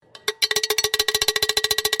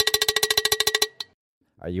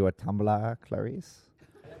Are you a tumbler, Clarice?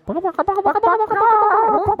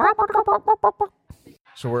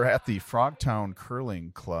 So we're at the Frogtown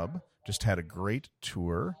Curling Club. Just had a great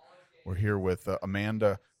tour. We're here with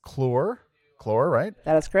Amanda Clore, right?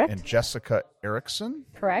 That is correct. And Jessica Erickson.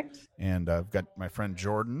 Correct. And I've got my friend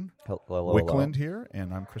Jordan Hello. Wickland here,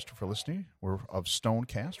 and I'm Christopher Lisney. We're of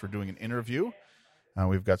Stonecast. We're doing an interview.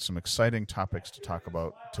 We've got some exciting topics to talk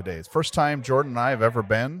about today. It's the first time Jordan and I have ever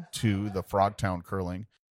been to the Frogtown Curling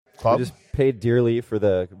Club. We just paid dearly for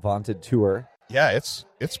the vaunted tour. Yeah, it's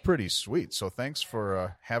pretty sweet. So thanks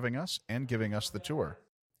for having us and giving us the tour.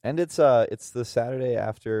 And it's the Saturday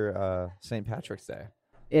after St. Patrick's Day.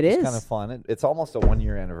 It's kind of fun. It's almost a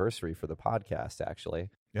 1-year anniversary for the podcast, actually.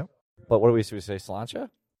 Yep. But what do we say, Sláinte?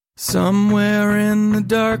 Somewhere in the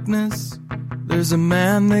darkness, there's a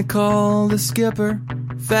man they call the skipper,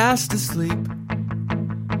 fast asleep,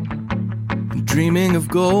 dreaming of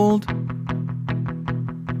gold.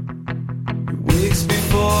 He wakes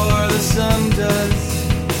before the sun does,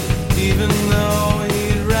 even though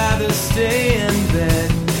he'd rather stay in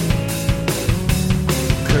bed.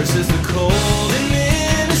 Curses the cold in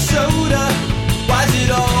Minnesota, why's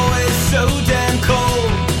it always so damn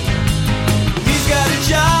cold? He's got a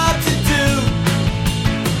job to do,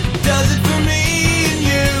 does it for me and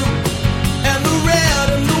you, and the red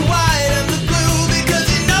and the white and the blue, because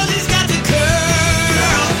he knows he's got the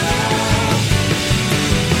curl.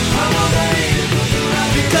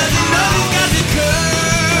 Because he knows he's got the curl.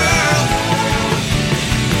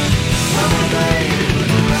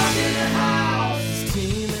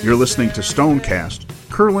 You're listening to Stonecast,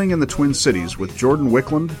 Curling in the Twin Cities with Jordan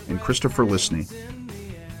Wickland and Christopher Lisney.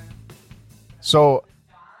 So,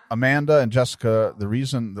 Amanda and Jessica, the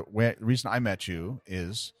reason I met you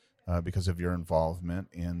is because of your involvement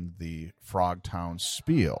in the Frogtown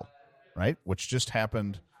Spiel, right? Which just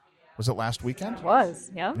happened, was it last weekend? It was,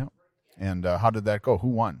 yeah. And how did that go? Who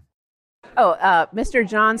won? Oh, Mr.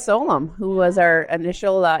 John Solom, who was our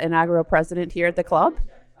initial inaugural president here at the club,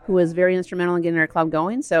 who was very instrumental in getting our club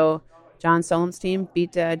going. So John Solom's team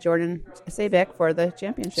beat Jordan Sabek for the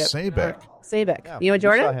championship. Sabek. Yeah, you know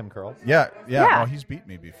Jordan? Saw him curl. Yeah. Yeah. No, he's beat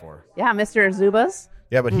me before. Yeah, Mr. Zubas.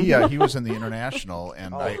 Yeah, but he was in the international,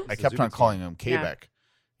 and I kept on calling him Quebec.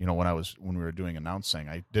 You know, when we were doing announcing,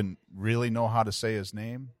 I didn't really know how to say his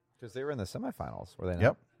name Because they were in the semifinals, were they not?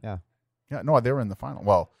 Yep. Yeah. Yeah, no, they were in the final.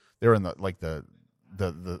 Well, they were in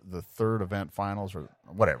the third event finals or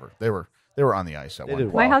whatever. They were on the ice at They one did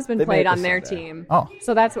point. well. My husband They played made it on to their Sunday. team. Oh.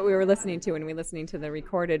 So that's what we were listening to when we were listening to the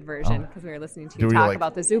recorded version, because we were listening to you Were you talk like,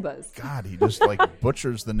 about the Zubas. God, he just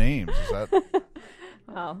butchers the names. Is that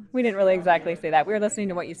Well, we didn't really exactly say that. We were listening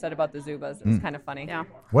to what you said about the Zubas. It was kind of funny. Yeah.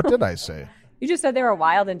 what did I say? You just said they were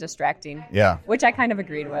wild and distracting. Yeah. Which I kind of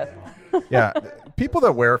agreed with. Yeah, people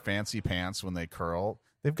that wear fancy pants when they curl,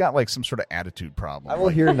 they've got some sort of attitude problem. I will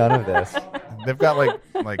hear none of this. They've got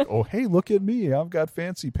oh, hey, look at me, I've got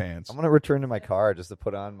fancy pants. I'm going to return to my car just to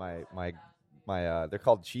put on my they're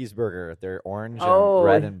called cheeseburger. They're orange Oh. and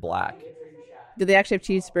red and black. Do they actually have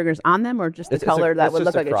cheeseburgers on them, or just the It's color that it's would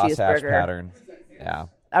just look like a crosshatch cheeseburger? pattern. Yeah.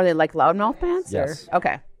 Are they like loudmouth pants? Yes. Or?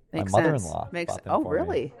 Okay. Makes sense. mother-in-law bought them Oh, for me.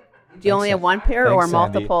 really? Do you only have one pair or Thanks,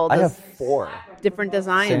 Sandy. multiple? I have 4. different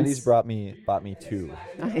designs. Sandy's bought me 2.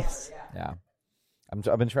 Nice. Yeah.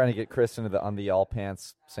 I've been trying to get Chris on the all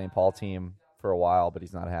pants St. Paul team for a while, but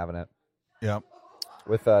he's not having it. Yeah.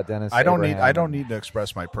 With Dennis. I don't Abraham. need to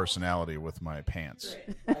express my personality with my pants.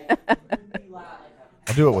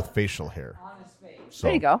 I'll do it with facial hair. So,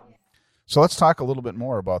 There you go. So let's talk a little bit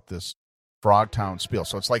more about this Frogtown Spiel.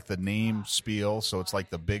 So it's like the name Spiel, so it's like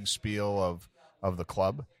the big spiel of the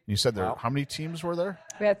club. You said how many teams were there?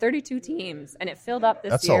 We had 32 teams, and it filled up this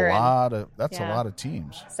That's year. a and lot of a Yeah. lot of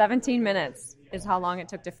teams. 17 minutes is how long it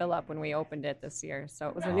took to fill up when we opened it this year. So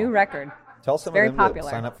it was a new record. Tell some very of them popular.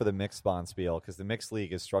 to sign up for the mixed Bonspiel because the mixed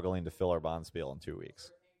league is struggling to fill our Bonspiel in 2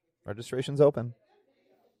 weeks. Registration's open.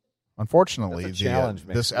 Unfortunately, That's a challenge,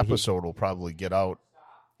 this Mickey. episode will probably get out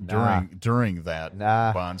during that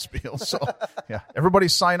bond spiel. So, yeah, everybody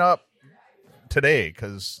sign up today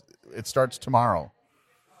because it starts tomorrow.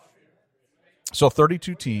 So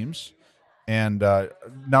 32 teams, and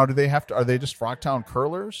now do they have to? Are they just Frogtown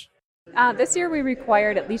curlers? This year we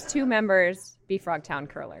required at least 2 members be Frogtown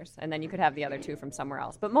curlers, and then you could have the other 2 from somewhere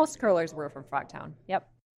else. But most curlers were from Frogtown. Yep.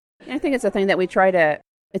 I think it's a thing that we try to.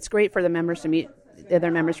 It's great for the members to meet the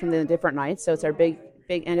other members from the different nights. So it's our big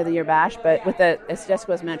end of the year bash. But with as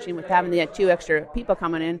Jessica was mentioning, with having the 2 extra people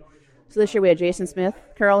coming in. So this year we had Jason Smith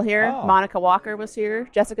curl here. Oh. Monica Walker was here.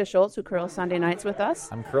 Jessica Schultz, who curls Sunday nights with us.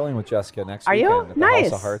 I'm curling with Jessica next Are you? weekend at the Nice.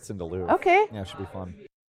 House of Hearts in Duluth. Okay. Yeah, it should be fun.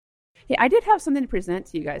 Yeah, I did have something to present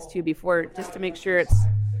to you guys too before, just to make sure it's.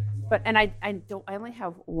 But and I only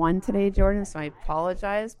have one today, Jordan, so I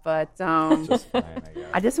apologize. But Just fine, I guess.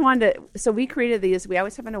 I just wanted to. So we created these. We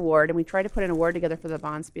always have an award, and we try to put an award together for the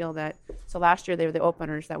Bonspiel. So last year they were the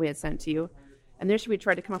openers that we had sent to you, and this year we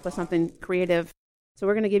tried to come up with something creative. So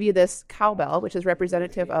we're going to give you this cowbell, which is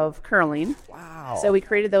representative of curling. Wow. So we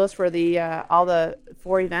created those for the all the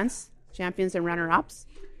 4 events, champions and runner-ups.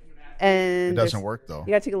 And It doesn't work, though.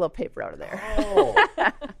 You got to take a little paper out of there. Oh.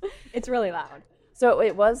 It's really loud. So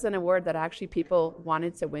it was an award that actually people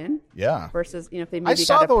wanted to win. Yeah. Versus, if they maybe I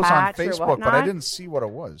saw got a those on patch or Facebook, whatnot. but I didn't see what it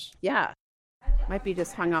was. Yeah. Might be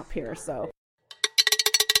just hung up here, so.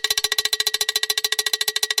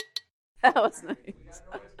 That was nice.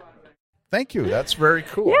 Thank you. That's very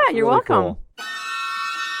cool. Yeah, you're really welcome. cool.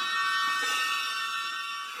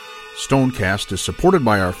 Stonecast is supported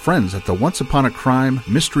by our friends at the Once Upon a Crime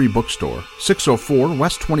Mystery Bookstore, 604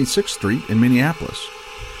 West 26th Street in Minneapolis.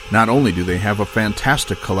 Not only do they have a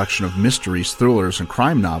fantastic collection of mysteries, thrillers, and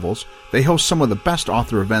crime novels, they host some of the best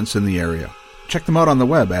author events in the area. Check them out on the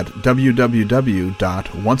web at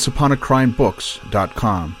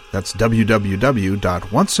www.onceuponacrimebooks.com. That's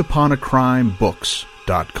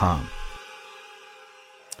www.onceuponacrimebooks.com.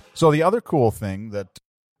 So the other cool thing that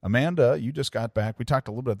Amanda, you just got back. We talked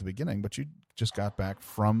a little bit at the beginning, but you just got back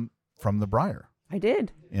from the Briar. I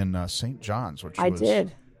did. In St. John's, which I was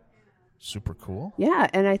did. super cool. Yeah,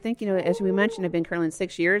 and I think, as we mentioned, I've been curling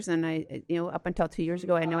 6 years, and I, up until 2 years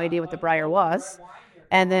ago, I had no idea what the Briar was.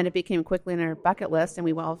 And then it became quickly on our bucket list, and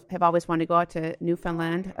we have always wanted to go out to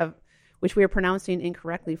Newfoundland, which we were pronouncing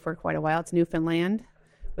incorrectly for quite a while. It's Newfoundland,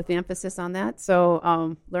 with the emphasis on that.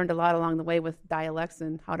 So learned a lot along the way with dialects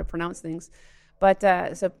and how to pronounce things. But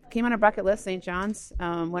so came on our bucket list, St. John's,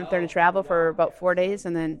 went up there to travel for about 4 days,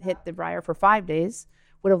 and then hit the Briar for 5 days.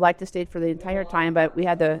 Would have liked to stay for the entire time, but we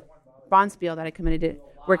had the Bonspiel that I committed to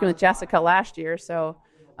working with Jessica last year. So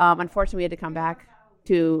unfortunately, we had to come back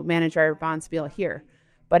to manage our Bonspiel here.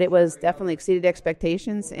 But it was definitely exceeded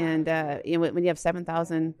expectations. And when you have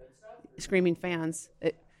 7,000 screaming fans,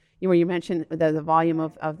 you mentioned the volume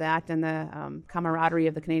of that and the camaraderie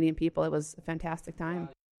of the Canadian people, it was a fantastic time.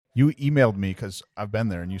 You emailed me because I've been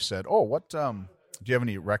there, and you said, what do you have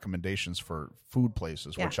any recommendations for food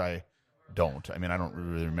places, Yeah. which I don't. I mean, I don't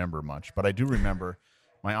really remember much, but I do remember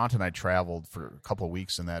my aunt and I traveled for a couple of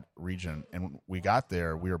weeks in that region, and when we got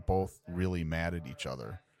there, we were both really mad at each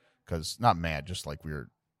other. Because, not mad, just like we were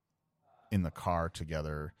in the car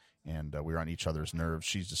together, and we were on each other's nerves.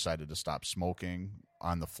 She's decided to stop smoking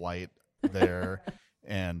on the flight there,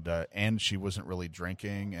 and she wasn't really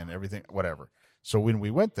drinking and everything, whatever. So when we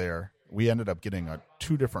went there, we ended up getting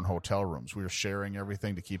 2 different hotel rooms. We were sharing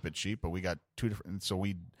everything to keep it cheap, but we got 2 different, and so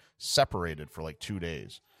we separated for like 2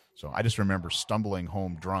 days. So I just remember stumbling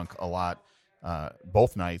home drunk a lot,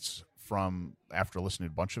 both nights from after listening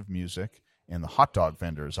to a bunch of music. And the hot dog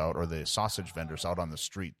vendors out, or the sausage vendors out on the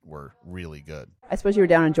street, were really good. I suppose you were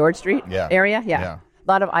down in George Street area? Yeah. A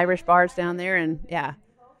lot of Irish bars down there, and yeah.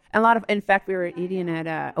 And in fact, we were eating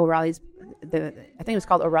at O'Reilly's, I think it was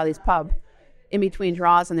called O'Reilly's Pub, in between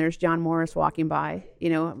draws, and there's John Morris walking by.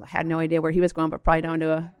 Had no idea where he was going, but probably down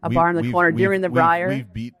to a bar in the corner during the Briar.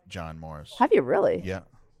 We've beat John Morris. Have you really? Yeah.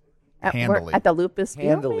 Handily. At the Lupus Field,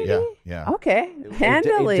 Handily. maybe? Yeah. Okay.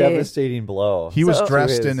 Handily. A devastating blow. He was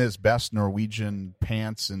dressed in his best Norwegian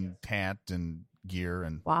pants and hat and gear,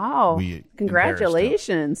 and wow!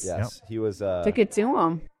 Congratulations! Yes, Yep. he was. Took it to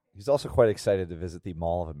him. He's also quite excited to visit the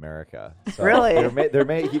Mall of America. So really?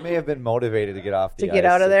 He may have been motivated to get off the ice. Get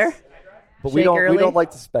out of there. But we don't like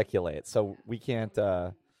to speculate, so we can't.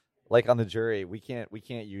 Like on the jury, we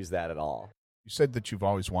can't use that at all. You said that you've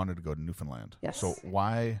always wanted to go to Newfoundland. Yes. So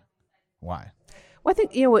why? Well, I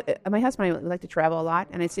think my husband and I like to travel a lot,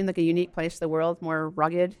 and it seemed like a unique place in the world, more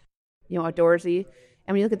rugged, outdoorsy.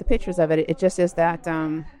 And when you look at the pictures of it, it just is that.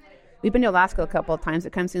 We've been to Alaska a couple of times.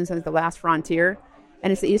 It comes in as the last frontier,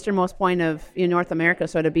 and it's the easternmost point of North America.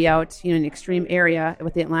 So to be out in an extreme area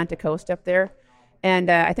with the Atlantic coast up there,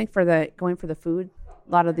 and I think going for the food,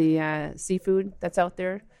 a lot of the seafood that's out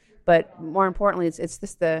there. But more importantly, it's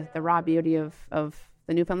just the raw beauty of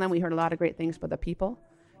the Newfoundland. We heard a lot of great things about the people,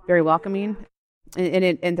 very welcoming,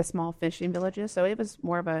 and the small fishing villages. So it was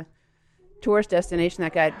more of a tourist destination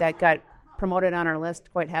that got promoted on our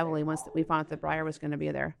list quite heavily once we found out the Briar was going to be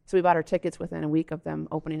there. So we bought our tickets within a week of them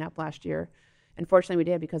opening up last year. Unfortunately, we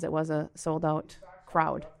did because it was a sold-out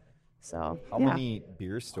crowd. So how many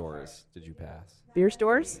beer stores did you pass? Beer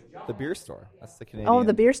stores? The beer store. That's the Canadian. Oh,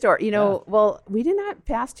 the beer store. Well, we did not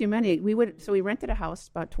pass too many. We rented a house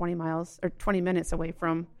about 20 minutes away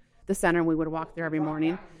from the center, and we would walk there every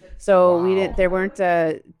morning. So we didn't. There weren't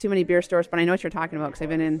too many beer stores, but I know what you're talking about because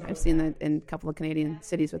I've seen that in a couple of Canadian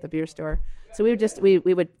cities with a beer store. So we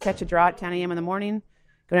would catch a draw at 10 a.m. in the morning,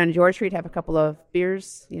 go down to George Street, have a couple of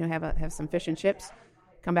beers, have some fish and chips,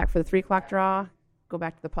 come back for the 3 o'clock draw, go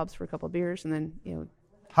back to the pubs for a couple of beers, and then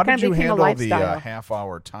How did you handle the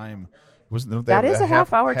half-hour time? That is a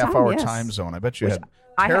half-hour time, yes. time zone. I bet you had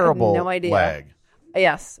I terrible had no idea. lag.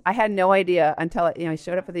 Yes, I had no idea until I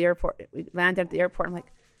showed up at the airport. We landed at the airport. I'm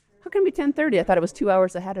like, how can it be 10:30? I thought it was 2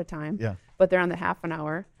 hours ahead of time. Yeah. But they're on the half an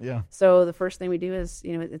hour. Yeah. So the first thing we do is,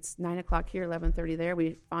 it's 9 o'clock here, 11:30 there.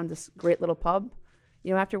 We found this great little pub,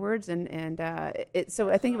 afterwards, and so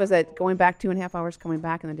I think it was that going back 2.5 hours, coming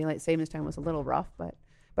back, and the daylight savings time was a little rough, but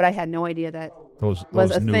I had no idea that those was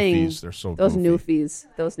a new thing. Fees, they're so those goofy. new fees.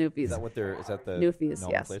 Is that the new fees?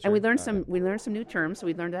 Yes. nomenclature? And we learned some new terms. So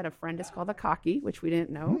we learned that a friend is called a cocky, which we didn't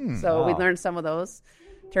know. So we learned some of those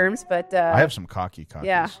terms. But I have some cockies.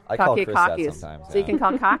 Yeah, I call cocky Chris cockies. that sometimes. So you can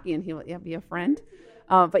call cocky, and he'll be a friend.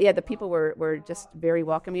 But yeah, the people were just very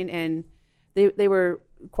welcoming, and they were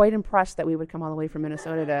quite impressed that we would come all the way from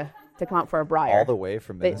Minnesota to come out for a briar. All the way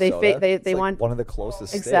from Minnesota. They want one of the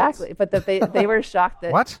closest exactly, states. but they were shocked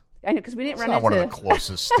that What? I know because we didn't It's run not into one of the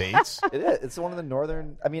closest states. It is. It's one of the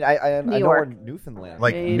northern. I mean, I know York. where Newfoundland.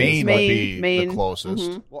 Like is. Maine would be Maine. the closest.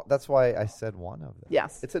 Mm-hmm. Well, that's why I said one of them.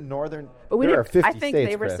 Yes. It's a northern. But we there are didn't. 50 I think states,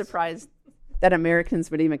 they were Chris. surprised that Americans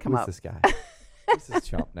would even come Who's up this guy? Who's this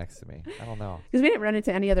chump next to me? I don't know. because we didn't run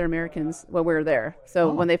into any other Americans when we were there.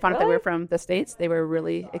 So when they found out that we were from the States, they were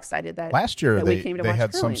really excited that Last year that we came to they watch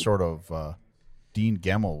had some curling. sort of Dean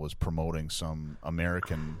Gemmell was promoting some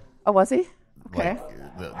American Oh, was he? Okay.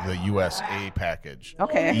 like the USA package.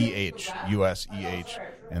 Okay. US EH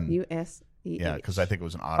and USA. yeah, because I think it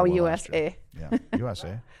was an Ottawa. last year. USA. Yeah,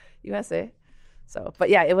 USA. USA. So, but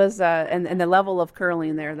yeah, it was, and the level of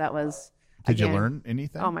curling there, that was. Did you again, learn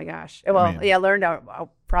anything? Oh my gosh! Well, I learned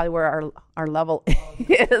probably where our level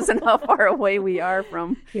is and how far away we are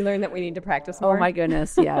from. You learned that we need to practice more. Oh my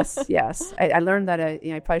goodness! Yes, yes. I learned that I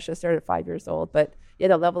probably should have started at 5 years old, but yeah,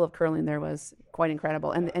 the level of curling there was quite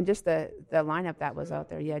incredible, and just the lineup that was out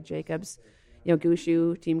there. You had Jacobs,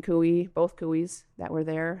 Gushu, Team Cooey, both Cooeys that were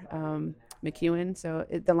there. McEwen. So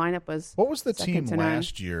the lineup was. What was the team to none.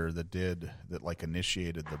 last year that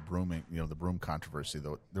initiated the brooming? The broom controversy.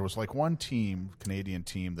 Though there was like one team, Canadian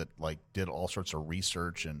team, that like did all sorts of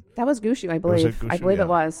research and. That was Gushu, I believe. Was it Gushu? I believe Yeah. it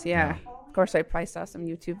was. Yeah. Yeah. Of course, I probably saw some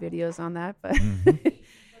YouTube videos on that, but Mm-hmm.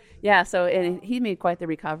 yeah. So and he made quite the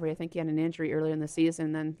recovery. I think he had an injury earlier in the season.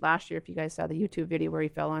 And then last year, if you guys saw the YouTube video where he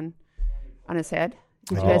fell on his head,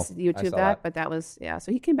 did you guys I YouTube saw that? that. But that was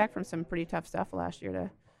So he came back from some pretty tough stuff last year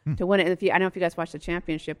to win it. And I don't know if you guys watched the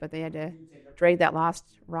championship, but they had to drag that last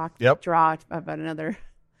rock Yep. draw about another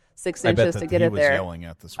 6 I bet inches that to get he it was there. yelling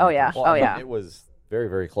at the Oh, yeah. Well, Oh, I mean, yeah. It was very,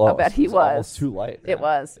 very close. I bet he It was almost was. too light. It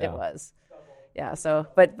was. Yeah. It was. Yeah. So,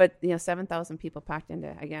 but 7,000 people packed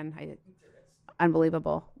into again.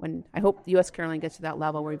 Unbelievable. When I hope the U.S. curling gets to that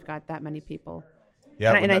level where we've got that many people.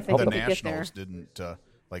 Yeah, And I but think the if we get Nationals there- didn't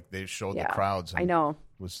they showed Yeah, the crowds. And I know.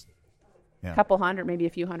 Was A couple hundred, maybe a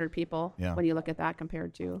few hundred people. Yeah. When you look at that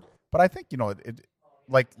compared to. But I think it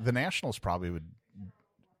like the Nationals probably would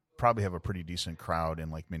have a pretty decent crowd in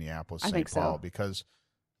like Minneapolis, I St. think so. Paul, because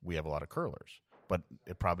we have a lot of curlers. But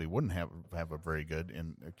it probably wouldn't have a very good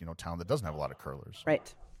in town that doesn't have a lot of curlers.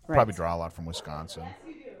 Right. Probably draw a lot from Wisconsin.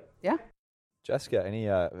 Yeah. Jessica,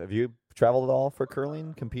 have you traveled at all for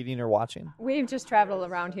curling, competing or watching? We've just traveled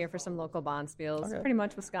around here for some local bonspiels. Okay. Pretty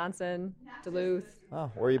much Wisconsin, Duluth.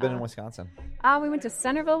 Oh, where have you been in Wisconsin? We went to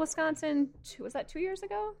Centerville, Wisconsin. Was that 2 years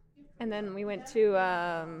ago? And then we went to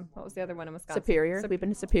what was the other one in Wisconsin? Superior. We've been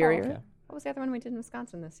to Superior. Okay. What was the other one we did in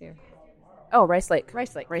Wisconsin this year? Oh, Rice Lake.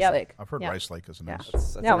 Rice Lake. Rice Yep. Lake. I've heard Yeah. Rice Lake is a nice.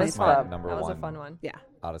 That's That was my fun. number That was one a fun one. Yeah.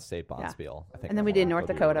 out-of-state bonspiel. I think. And then we number did one North would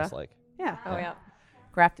be Dakota. Rice Lake. Yeah. Oh yeah.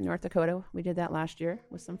 Grafton, North Dakota. We did that last year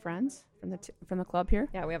with some friends from the club here.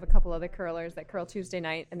 Yeah, we have a couple other curlers that curl Tuesday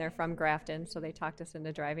night, and they're from Grafton, so they talked us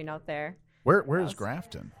into driving out there. Where is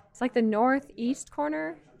Grafton? It's like the northeast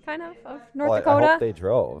corner, kind of North Well, I Dakota. hope they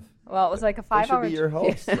drove. Well, it was like a They 5-hour. should be your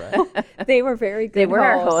hosts, right? They were very good. They were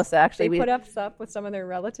our hosts, actually. They We- put us up with some of their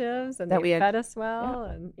relatives, and That they we had- fed us well,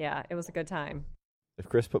 and yeah, it was a good time. If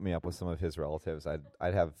Chris put me up with some of his relatives,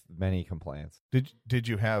 I'd have many complaints. Did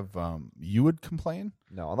you have you would complain?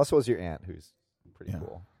 No, unless it was your aunt, who's pretty Yeah.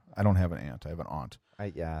 cool. I don't have an aunt. I have an aunt.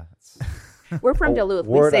 It's, We're from Oh, Duluth.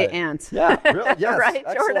 We word say I- aunt. yeah, really, yes, Right,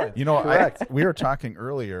 excellent. Jordan? Correct. We were talking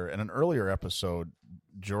earlier in an earlier episode.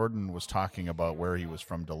 Jordan was talking about where he was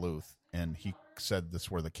from Duluth, and he said this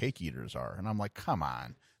is where the cake eaters are, and I'm like, come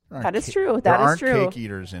on, That is true. There That is aren't true. cake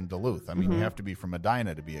eaters in Duluth. I mean, you have to be from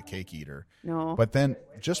Medina to be a cake eater. No. But then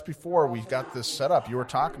just before we got this set up, you were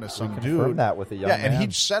talking to some confirmed dude. that with a young and man.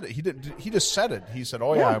 he said it. He just said it. He said,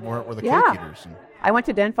 "Oh yeah, we're the Yeah. cake eaters." And I went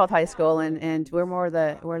to Denfeld High School, and we're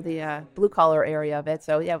the blue collar area of it.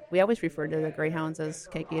 So yeah, we always refer to the Greyhounds as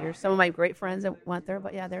cake eaters. Some of my great friends that went there,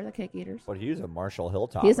 but yeah, they're the cake eaters. But he's a Marshall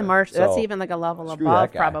Hilltop. He's a Marsh. That's even like a level screw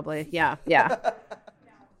above, that guy. probably. Yeah.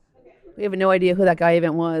 We have no idea who that guy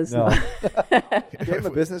even was. No. Gave him a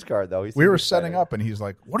business card though. we were setting up, and he's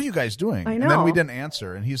like, "What are you guys doing?" I And then we know. didn't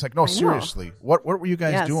answer, and he's like, "No, know. seriously, what were you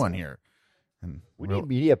guys Yes. doing here?" And We need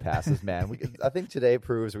media passes, man. I think today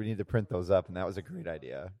proves we need to print those up, and that was a great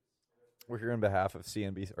idea. We're here on behalf of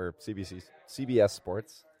CNBC or CBS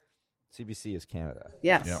Sports. CBC is Canada.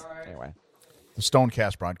 Yes. Yep. Anyway, the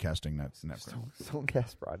Stonecast Broadcasting Network,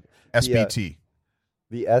 Stonecast Broad. SBT,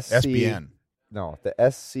 The SC. SBN. No, the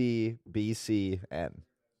SCBCN.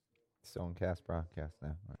 Stonecast Broadcast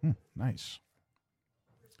Network. Nice.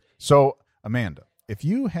 So, Amanda, if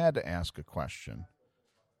you had to ask a question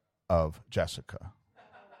of Jessica,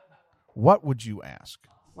 what would you ask?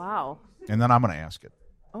 Wow. And then I'm going to ask it.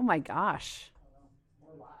 Oh my gosh.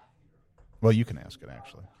 Well, you can ask it,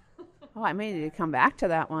 actually. Oh, I may need to come back to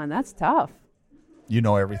that one. That's tough. You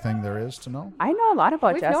know everything there is to know? I know a lot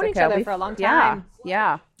about We've Jessica. known each other We've- for a long Yeah. time.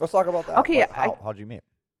 Yeah. Let's talk about that. Okay, How'd you meet?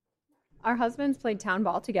 Our husbands played town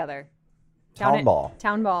ball together. Town ball.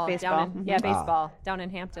 Town ball. Baseball. Down in, yeah, Ah. baseball. Down in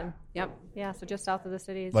Hampton. Yep. Yeah, so just south of the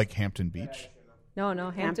cities. Like Hampton Beach? No,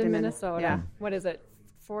 Hampton, Hampton, Minnesota. yeah. What is it?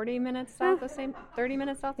 40 minutes south of St. 30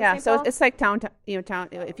 minutes south Yeah. of St. So Paul? it's like town.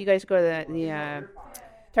 If you guys go to the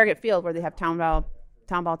Target Field where they have Town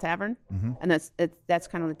Ball Tavern, and that's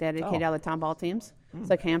kind of dedicated out of the Town Ball teams. It's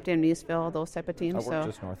like Hampton, Eastville, those type of I teams. work So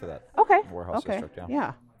just north of that. okay. Warehouse Okay. district,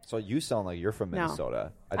 Yeah. So you sound like you're from No.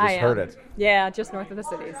 Minnesota. I I just am. heard it. Yeah, just north of the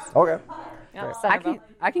cities. Okay. Yeah,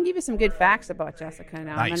 I can give you some good facts about Jessica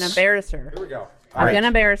now. I'm Nice. gonna embarrass her. Here we go. I'm gonna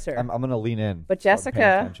embarrass her. I'm going to lean in. But so I'm paying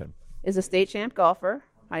Jessica attention. is a state champ golfer,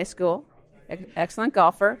 high school, excellent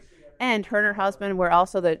golfer, and her and her husband were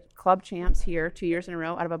also the club champs here 2 years in a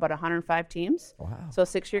row out of about 105 teams. Wow. So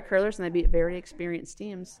 6-year curlers, and they beat very experienced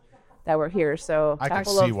teams that were here. So I can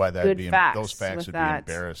couple see of why that'd good be facts those facts with would that.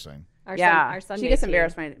 be embarrassing. Our Yeah, Sunday she gets team.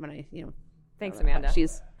 embarrassed when I Thanks, Amanda.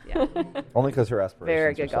 she's Only because her aspirations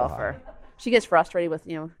very are good so golfer. high. She gets frustrated with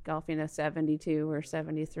golfing a 72 or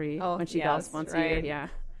 73 Oh, when she yes, golfs once a year. right. Yeah,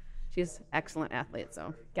 she's an excellent athlete.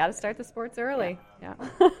 So. Got to start the sports early. Yeah,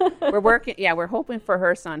 we're working. Yeah, we're hoping for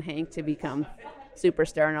her son Hank to become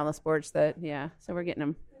superstar in all the sports. So we're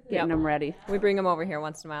getting him ready. We bring him over here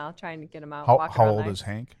once in a while, trying to get him out. How walk around old nice. is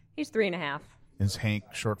Hank? He's 3.5. Is Hank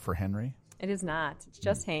short for Henry? It is not. It's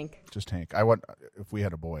just Hank. Just Hank. If we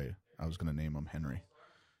had a boy, I was going to name him Henry.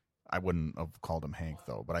 I wouldn't have called him Hank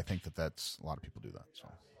though, but I think that's a lot of people do that. So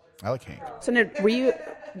I like Hank. So now,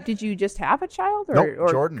 did you just have a child, or, Nope, or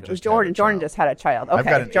Jordan it was just Jordan? had a Jordan child. just had a child. I've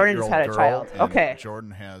got Okay, an Jordan just 8-year-old had a girl, child. and Okay,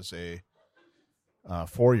 Jordan has a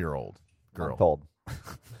 4-year-old girl. Month-old.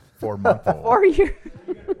 4-month-old. 4 years.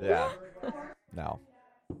 Yeah. No.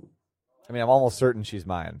 I mean, I'm almost certain she's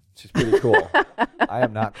mine. She's pretty cool. I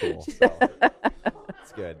am not cool. So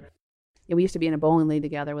it's good. Yeah, we used to be in a bowling league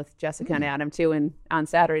together with Jessica and Adam too, and on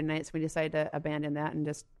Saturday nights we decided to abandon that and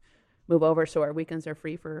just move over so our weekends are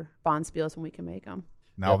free for bond spiels when we can make them.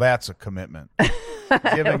 Now that's a commitment.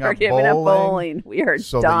 Giving We're up giving up bowling bowling. We are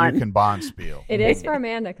so done. that you can bond spiel. It is for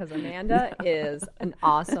Amanda because Amanda is an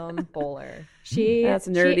awesome bowler. She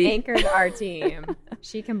nerdy. anchored our team.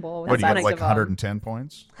 She can bowl with What do you the have, best like of 'em. 110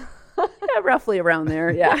 points? Yeah, roughly around there.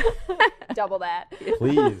 Yeah. Double that.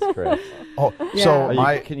 Please, Chris. Oh, Yeah. so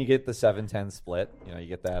Are you- can you get the 7-10 split? You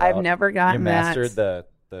get that. I've out? never gotten You that. mastered the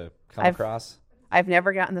come I've- across. I've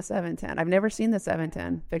never gotten the 7-10. I've never seen the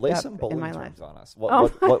 7-10 picked Lay up some bowling in my life. terms on us. Oh.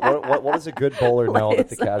 What does a good bowler know that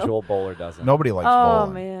the Lay some. casual bowler doesn't? Nobody likes Oh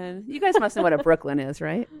bowling. man, you guys must know what a Brooklyn is,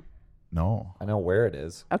 right? No. I know where it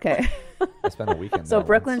is. Okay. I spent a weekend So there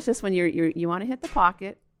Brooklyn's once. just when you want to hit the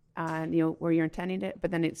pocket, where you're intending it,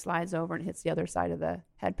 but then it slides over and hits the other side of the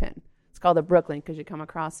head pin. It's called a Brooklyn because you come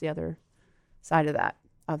across the other side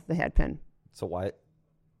of the head pin. So what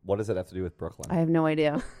does it have to do with Brooklyn? I have no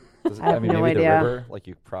idea. Does it, I have mean, no maybe idea. the river, like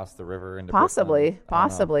you cross the river into Possibly, Brooklyn? I don't know.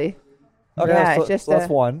 possibly. Okay, Yeah, so, it's just so that's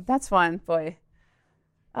a- one. That's one, boy.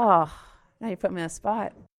 Oh, now you put me on the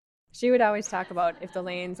spot. She would always talk about if the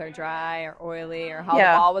lanes are dry or oily or how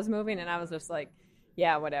Yeah. the ball was moving, and I was just like,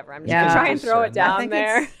 yeah, whatever. I'm just Yeah. going to try and throw it I down think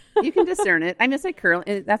there. you can discern it. I mean, it's like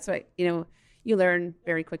curling. That's what you learn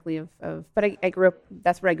very quickly of. But I grew up.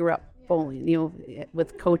 That's where I grew up bowling.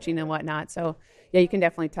 With coaching and whatnot. So yeah, you can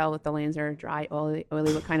definitely tell if the lanes are dry, oily,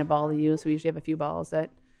 what kind of ball they use. We usually have a few balls that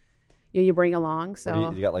you bring along.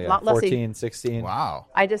 So you got like a let's see. 14, 16. Wow.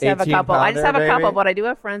 I just have a 18 couple. I just have a pounder, couple, baby. but I do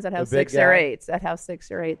have friends that have The big 6 or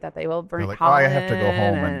guy. 8 that they will bring. You're like, I have to go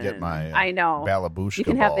Colin home and get my I know. Balabushka You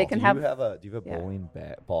can have. ball. They can Do have. you have a bowling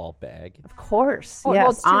ball bag? Of course. Oh, it yes.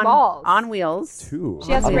 holds 2 on balls. on wheels. 2.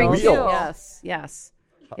 She has to On bring wheels. 2. Yes. Yes.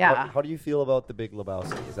 Yeah. How do you feel about the Big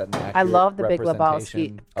Lebowski? Is that an accurate I love the Big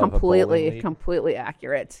representation Lebowski. of a bowling league? Completely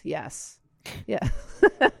accurate. Yes. Yeah.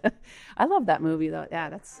 I love that movie though. Yeah,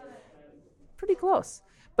 that's pretty close.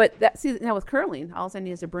 But now with curling, all I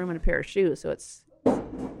need is a broom and a pair of shoes, so it's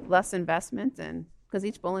less investment, and because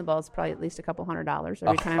each bowling ball is probably at least a couple $100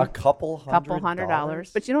 every time. A couple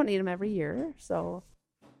 $100? But you don't need them every year, so.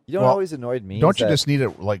 You know what always annoyed me? Don't is you that- just need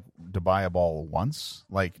it like to buy a ball once?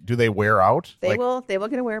 Like, do they wear out? They Like, will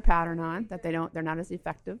get a wear pattern on that they're not as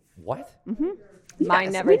effective. What? Mine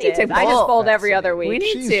Yes, never we need did. to I just bowl. bowled every other week. We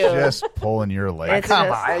need she's to. just pulling your leg. It's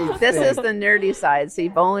just- this is the nerdy side. See,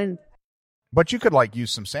 bowling. But you could like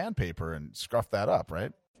use some sandpaper and scruff that up,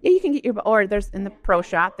 right? Yeah, you can get or there's in the pro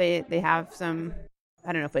shop they have some,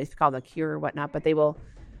 I don't know if it's called a cure or whatnot, but they will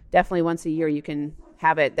definitely once a year you can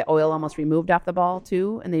have the oil almost removed off the ball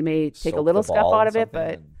too, and they may take a Soak little the scuff ball out in of it, something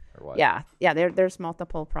but and- or what? yeah, there's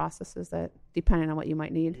multiple processes that depending on what you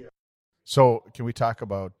might need. So, can we talk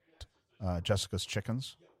about Jessica's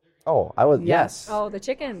chickens? Oh, I would. Yes. Oh, the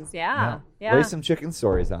chickens. Yeah. Lay some chicken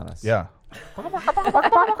stories on us. Yeah.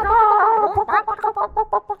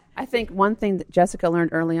 I think one thing that Jessica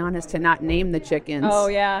learned early on is to not name the chickens. Oh,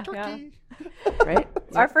 yeah. Yeah. Right?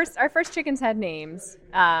 Our first chickens had names.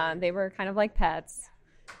 They were kind of like pets,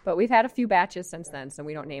 but we've had a few batches since then, so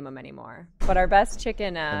we don't name them anymore. But our best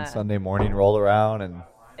chicken, And Sunday morning roll around and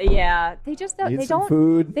yeah, they just Need they some don't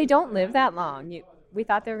food. they don't live that long. We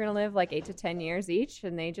thought they were gonna live like 8 to 10 years each,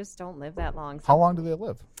 and they just don't live that long. How long do they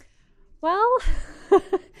live? Well,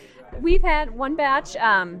 we've had one batch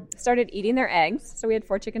started eating their eggs. So we had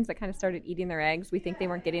 4 chickens that kind of started eating their eggs. We think they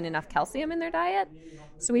weren't getting enough calcium in their diet.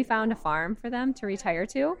 So we found a farm for them to retire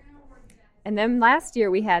to. And then last year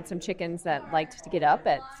we had some chickens that liked to get up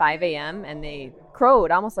at 5 a.m. and they crowed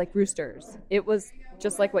almost like roosters. It was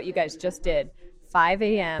just like what you guys just did. 5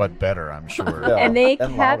 a.m. But better, I'm sure. Yeah. and they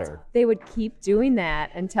and louder. they would keep doing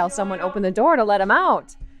that until someone opened the door to let them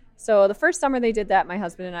out. So the first summer they did that, my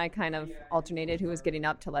husband and I kind of alternated who was getting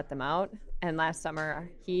up to let them out. And last summer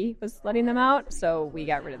he was letting them out, so we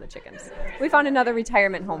got rid of the chickens. We found another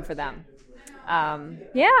retirement home for them.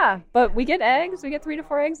 Yeah, but we get eggs. We get 3 to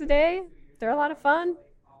 4 eggs a day. They're a lot of fun.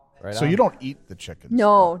 right So on. you don't eat the chickens?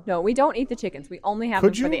 No, we don't eat the chickens. We only have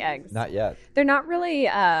Could them for you? the eggs. Not yet. They're not really,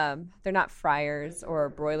 they're not fryers or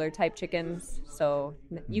broiler type chickens. So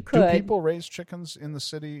you could. Do people raise chickens in the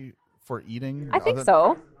city for eating? I think Other-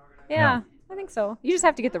 so. Yeah, I think so. You just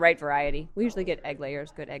have to get the right variety. We usually get egg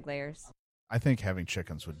layers, good egg layers. I think having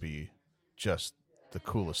chickens would be just the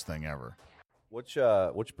coolest thing ever. Which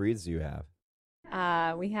breeds do you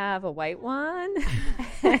have? We have a white one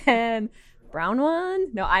and brown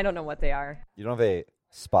one. No, I don't know what they are. You don't have a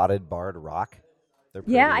spotted barred rock? They're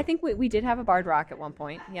Yeah, pretty. I think we did have a barred rock at one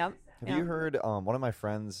point. Yep. Have Yeah. you heard? One of my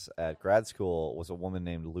friends at grad school was a woman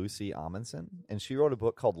named Lucy Amundsen, and she wrote a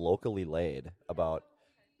book called Locally Laid about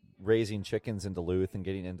raising chickens in Duluth and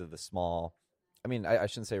getting into the small. I mean, I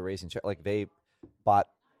shouldn't say raising chickens. Like they bought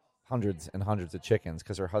hundreds and hundreds of chickens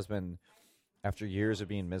because her husband, after years of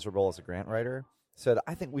being miserable as a grant writer, said,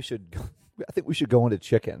 "I think we should go into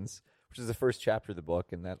chickens," which is the first chapter of the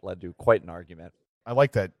book, and that led to quite an argument. I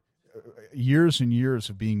like that. Years and years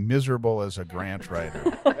of being miserable as a grant writer.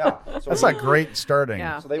 Yeah, That's a great starting.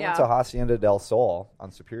 Yeah. So they went to Hacienda del Sol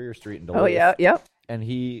on Superior Street in Duluth. Oh yeah, yep. And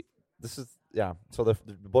so the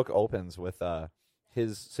book opens with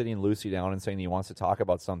his sitting Lucy down and saying he wants to talk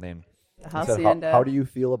about something. The He said, hacienda. how do you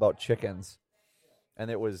feel about chickens? And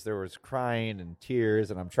there was crying and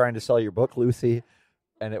tears, and I'm trying to sell your book, Lucy,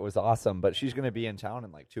 and it was awesome. But she's going to be in town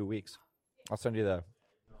in like 2 weeks. I'll send you the.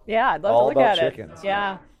 Yeah, I'd love All to look about at chickens. it.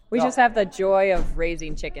 Yeah. We No. just have the joy of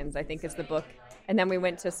raising chickens, I think is the book. And then we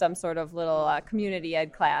went to some sort of little community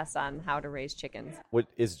ed class on how to raise chickens.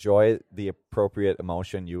 Is joy the appropriate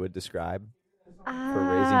emotion you would describe for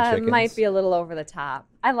raising It chickens? might be a little over the top.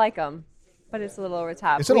 I like them, but it's a little over the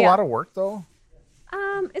top. Is it a lot of work, though?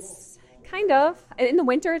 It's kind of. In the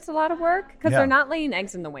winter, it's a lot of work because Yeah. they're not laying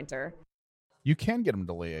eggs in the winter. You can get them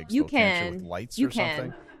to lay eggs, You though, can't can. you, with lights You or can.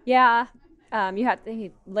 something? Yeah. You have to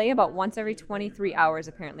lay about once every 23 hours,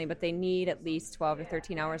 apparently, but they need at least 12 to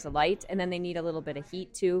 13 hours of light, and then they need a little bit of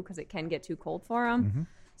heat, too, because it can get too cold for them. Mm-hmm.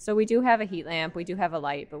 So we do have a heat lamp. We do have a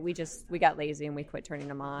light, but we got lazy, and we quit turning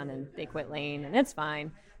them on, and they quit laying, and it's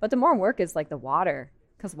fine. But the more work is, like, the water,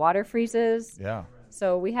 because water freezes. Yeah.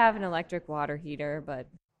 So we have an electric water heater, but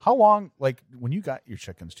How long, like, when you got your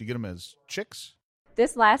chickens, do you get them as chicks?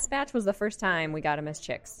 This last batch was the first time we got them as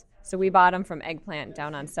chicks. So we bought them from Eggplant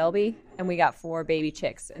down on Selby, and we got 4 baby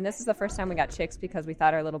chicks. And this is the first time we got chicks because we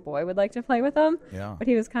thought our little boy would like to play with them. Yeah. But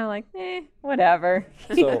he was kind of like, whatever.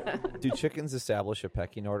 So, do chickens establish a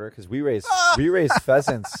pecking order? Because we raise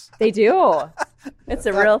pheasants. They do. It's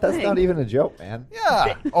a real thing. That's not even a joke, man.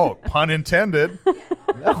 Yeah. Oh, pun intended.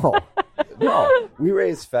 No. We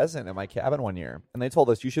raised pheasant at my cabin one year, and they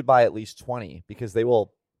told us you should buy at least 20 because they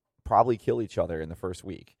will probably kill each other in the first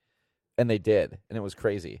week. And they did, and it was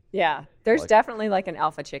crazy. Yeah. There's definitely like an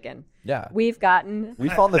alpha chicken. Yeah. We found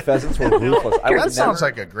the pheasants were ruthless. That sounds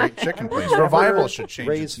like a great chicken place. Revival should change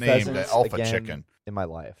its name to Alpha Chicken. In my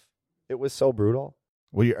life. It was so brutal.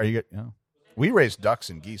 We raised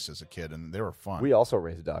ducks and geese as a kid, and they were fun. We also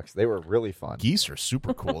raised ducks. They were really fun. Geese are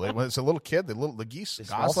super cool. When it's a little kid, the geese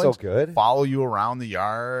smell so good. Follow you around the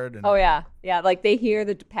yard. And, oh, yeah. Yeah, like they hear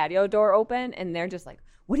the patio door open, and they're just like,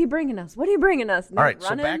 what are you bringing us? What are you bringing us? And all right,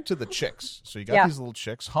 running. So back to the chicks. So you got these little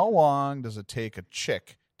chicks. How long does it take a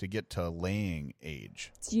chick to get to laying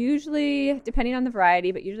age? It's usually, depending on the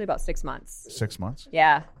variety, but usually about 6 months. 6 months?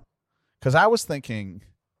 Yeah. Because I was thinking,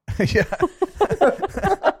 yeah.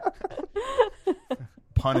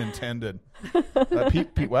 Pun intended.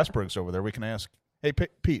 Pete Westberg's over there. We can ask, hey,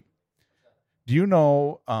 Pete, do you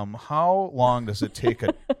know how long does it take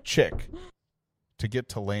a chick to get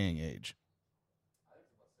to laying age?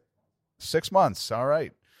 6 months. All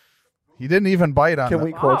right. He didn't even bite on. Can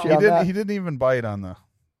we quote you on that? He didn't even bite on the.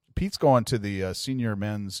 Pete's going to the senior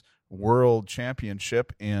men's world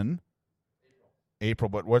championship in April.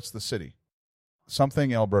 But what's the city?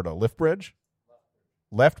 Something Alberta. Lethbridge.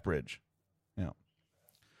 Yeah.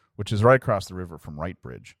 Which is right across the river from Wright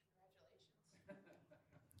Bridge.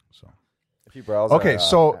 So. If you browse. Okay,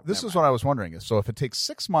 so this is what I was wondering. So if it takes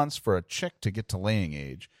 6 months for a chick to get to laying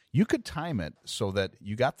age, you could time it so that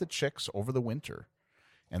you got the chicks over the winter,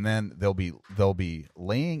 and then they'll be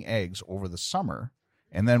laying eggs over the summer,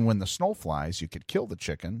 and then when the snow flies, you could kill the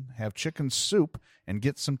chicken, have chicken soup, and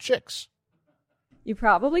get some chicks. You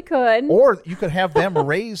probably could. Or you could have them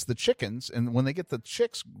raise the chickens, and when they get the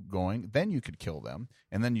chicks going, then you could kill them,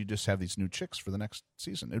 and then you just have these new chicks for the next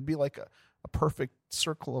season. It'd be like a perfect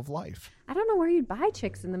circle of life. I don't know where you'd buy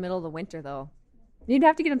chicks in the middle of the winter, though. You'd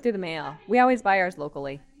have to get them through the mail. We always buy ours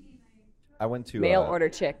locally. I went to mail order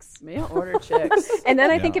chicks. Mail order chicks. And then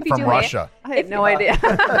I think if you from do Russia. I have no idea.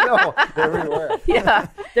 No, they're everywhere. Yeah,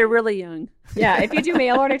 they're really young. Yeah, if you do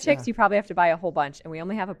mail order chicks, you probably have to buy a whole bunch, and we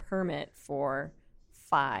only have a permit for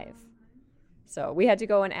 5. So we had to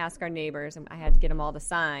go and ask our neighbors, and I had to get them all to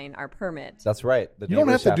sign our permit. That's right. You don't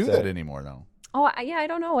have to do that anymore, though. Oh, yeah, I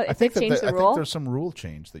don't know. I think the rule. I think there's some rule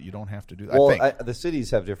change that you don't have to do. Well, I think. the cities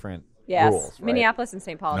have different yes. rules. Right? Minneapolis and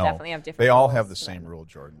St. Paul definitely have different They all rules. have the same rule,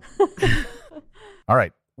 Jordan. All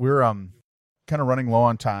right. We're kind of running low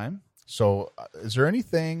on time. So is there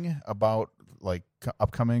anything about like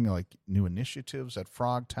upcoming like new initiatives at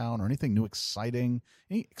Frogtown or anything new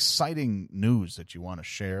any exciting news that you want to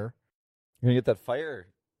share? You're going to get that fire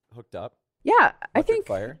hooked up? Yeah, I Electric think.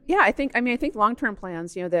 fire? Yeah, I think long-term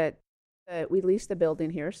plans. That we lease the building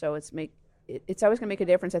here, so it's always going to make a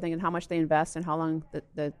difference. I think in how much they invest and how long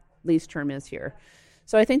the lease term is here.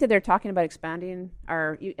 So I think that they're talking about expanding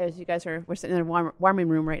as you guys we're sitting in a warming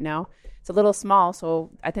room right now. It's a little small, so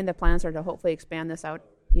I think the plans are to hopefully expand this out,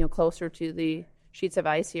 closer to the sheets of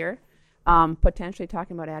ice here. Potentially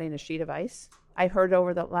talking about adding a sheet of ice. I heard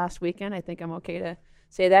over the last weekend. I think I'm okay to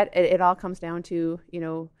say that it all comes down to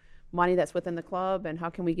money that's within the club and how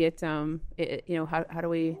can we get how do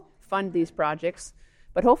we fund these projects.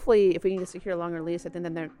 But hopefully, if we can secure a longer lease, I think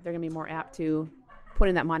then they're going to be more apt to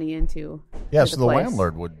putting that money into. Yeah, so the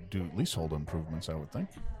landlord would do leasehold improvements, I would think.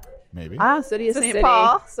 Maybe. City of St. city.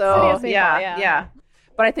 Paul. So City of St. Paul, yeah.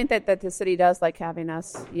 But I think that the city does like having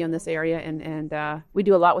us in this area, and we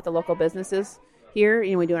do a lot with the local businesses here.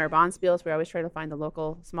 We do our bond spiels. We always try to find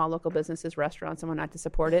the small local businesses, restaurants, and whatnot to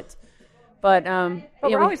support it. But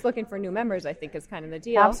we're always looking for new members, I think, is kind of the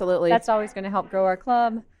deal. Absolutely. That's always going to help grow our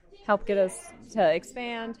club, help get us to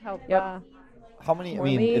expand, help. Yep. How many? More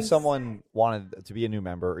if leagues. someone wanted to be a new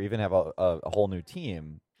member or even have a whole new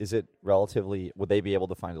team, is it relatively? Would they be able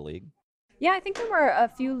to find a league? Yeah, I think there were a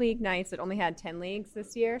few league nights that only had 10 leagues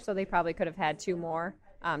this year, so they probably could have had 2 more.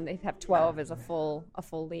 They have 12 as a full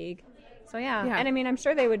league. So yeah, and I mean, I'm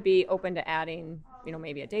sure they would be open to adding,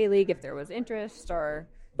 maybe a day league if there was interest or.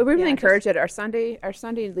 But we really encourage it. Our Sunday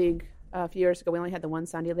league a few years ago, we only had the one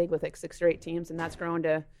Sunday league with like 6 or 8 teams, and that's grown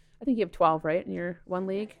to, I think you have 12, right, in your one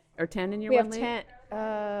league? or 10 in your We one have league? 10.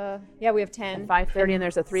 Yeah, we have 10. 5:30, and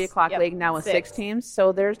there's a 3 o'clock league now with 6 teams.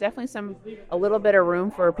 So there's definitely a little bit of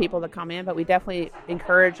room for people to come in, but we definitely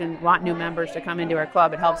encourage and want new members to come into our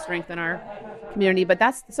club. It helps strengthen our community. But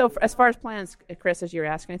that's so. As far as plans, Chris, as you were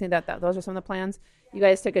asking, I think that those are some of the plans. You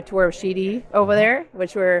guys took a tour of Sheedy over there,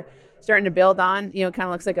 which we're starting to build on. Kind of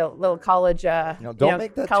looks like a little college,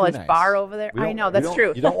 make that college too nice. bar over there. I know that's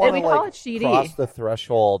true. You don't want we to call it Sheedy. cross the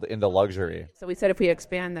threshold into luxury. So we said if we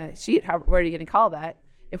expand the sheet, what are you going to call that?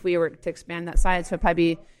 If we were to expand that size, so it'd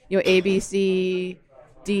probably be A, B, C,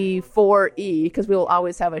 D, 4E, because we will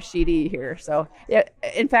always have a sheet E here. So, yeah,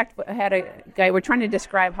 in fact, I had a guy. We're trying to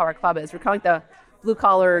describe how our club is. We're calling it the blue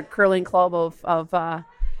collar curling club of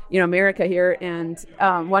America here. And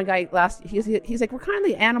one guy he's like, we're kind of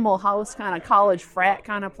the Animal House kind of college frat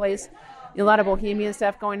kind of place. A lot of bohemian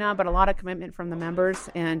stuff going on, but a lot of commitment from the members.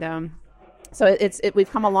 And so we've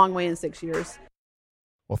come a long way in 6 years.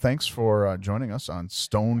 Well, thanks for joining us on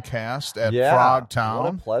Stonecast at Frogtown.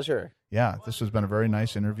 What a pleasure. Yeah, this has been a very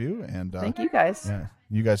nice interview. And thank you guys. Yeah,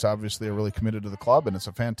 you guys obviously are really committed to the club, and it's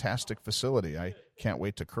a fantastic facility. I can't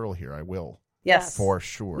wait to curl here. I will. Yes. For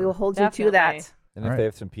sure. We will hold you to that. And if they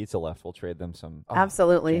have some pizza left, we'll trade them some.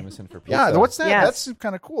 Absolutely. Jameson for pizza. Yeah, what's that? Yes. That's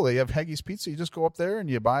kind of cool. They have Heggie's Pizza. You just go up there and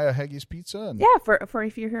you buy a Heggie's Pizza. And yeah, for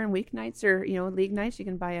if you're here on weeknights or league nights, you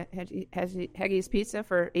can buy a Heggie's Pizza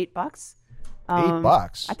for $8.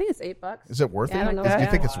 $8? I think it's $8. Is it worth I don't know. Do you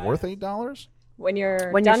think it's worth $8? When you're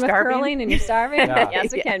done you're with starving? curling and you're starving,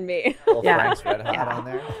 yes, it can be. Frank's Red Hot on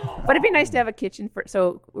there. But it'd be nice to have a kitchen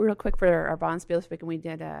so real quick for our Bonspiel speak, and we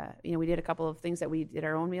did we did a couple of things that we did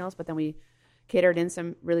our own meals, but then we catered in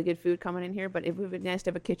some really good food coming in here. But it would be nice to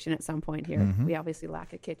have a kitchen at some point here. Mm-hmm. We obviously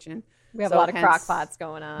lack a kitchen. We have a lot of crock pots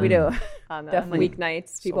going on. We do. On the Definitely.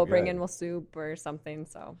 weeknights. People bring good. in soup or something.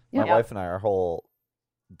 So My wife and I, our whole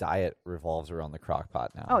diet revolves around the crock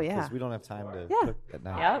pot now. Oh, yeah. Because we don't have time to cook at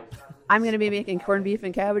night. Yep. I'm going to be making corned beef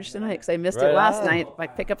and cabbage tonight because I missed Right it last on. night. I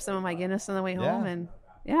pick up some of my Guinness on the way home, and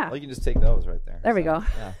Well, you can just take those right there. There we go.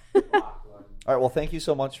 Yeah. All right. Well, thank you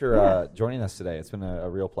so much for joining us today. It's been a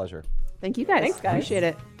real pleasure. Thank you guys. Thanks, guys. Appreciate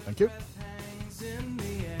it. Thank you. In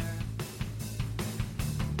the air,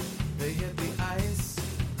 they hit the ice.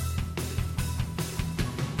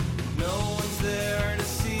 No one's there to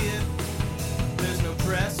see it. There's no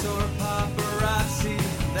press or paparazzi.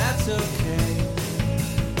 That's okay.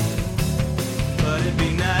 But it'd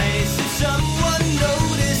be nice if someone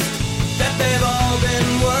noticed that they've all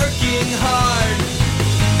been working hard,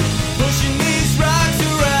 pushing these rocks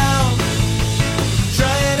around,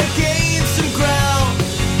 trying to gain some ground.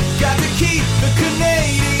 Got to keep the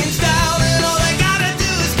Canadians down, and all they gotta do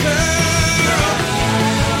is curl.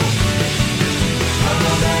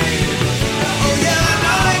 Oh yeah, I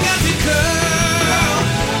know they got to curl.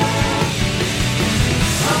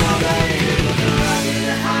 Put the rock in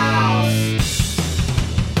the house.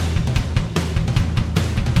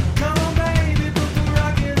 Come on, baby, put the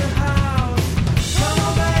rock in the house. Come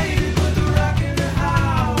on, baby, put the rock in the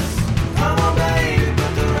house. Come on, baby,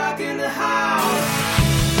 put the rock in the house.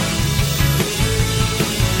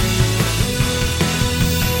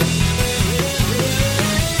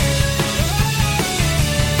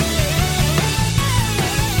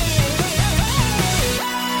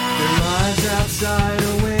 Their lives outside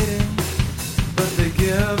are waiting, but they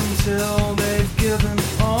give until they've given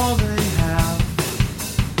all they have.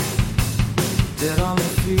 Dead on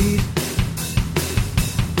their feet.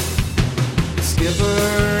 The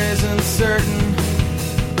skipper isn't certain,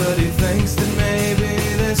 but he thinks that maybe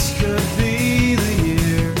this could be the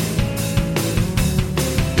year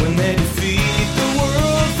when they defeat the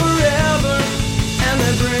world forever and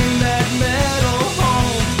they bring that medal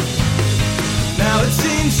home. Now it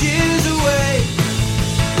seems years away.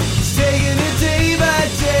 It's taking it day by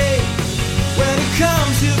day. When it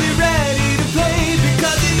comes, he'll be ready to play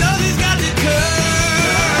because he knows he's got to curl.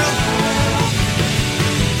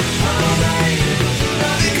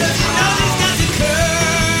 Because he knows he's got to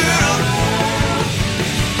curl.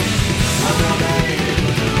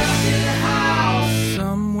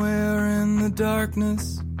 Somewhere in the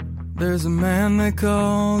darkness, there's a man they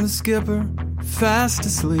call the skipper, fast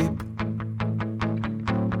asleep,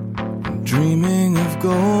 dreaming of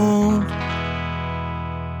gold.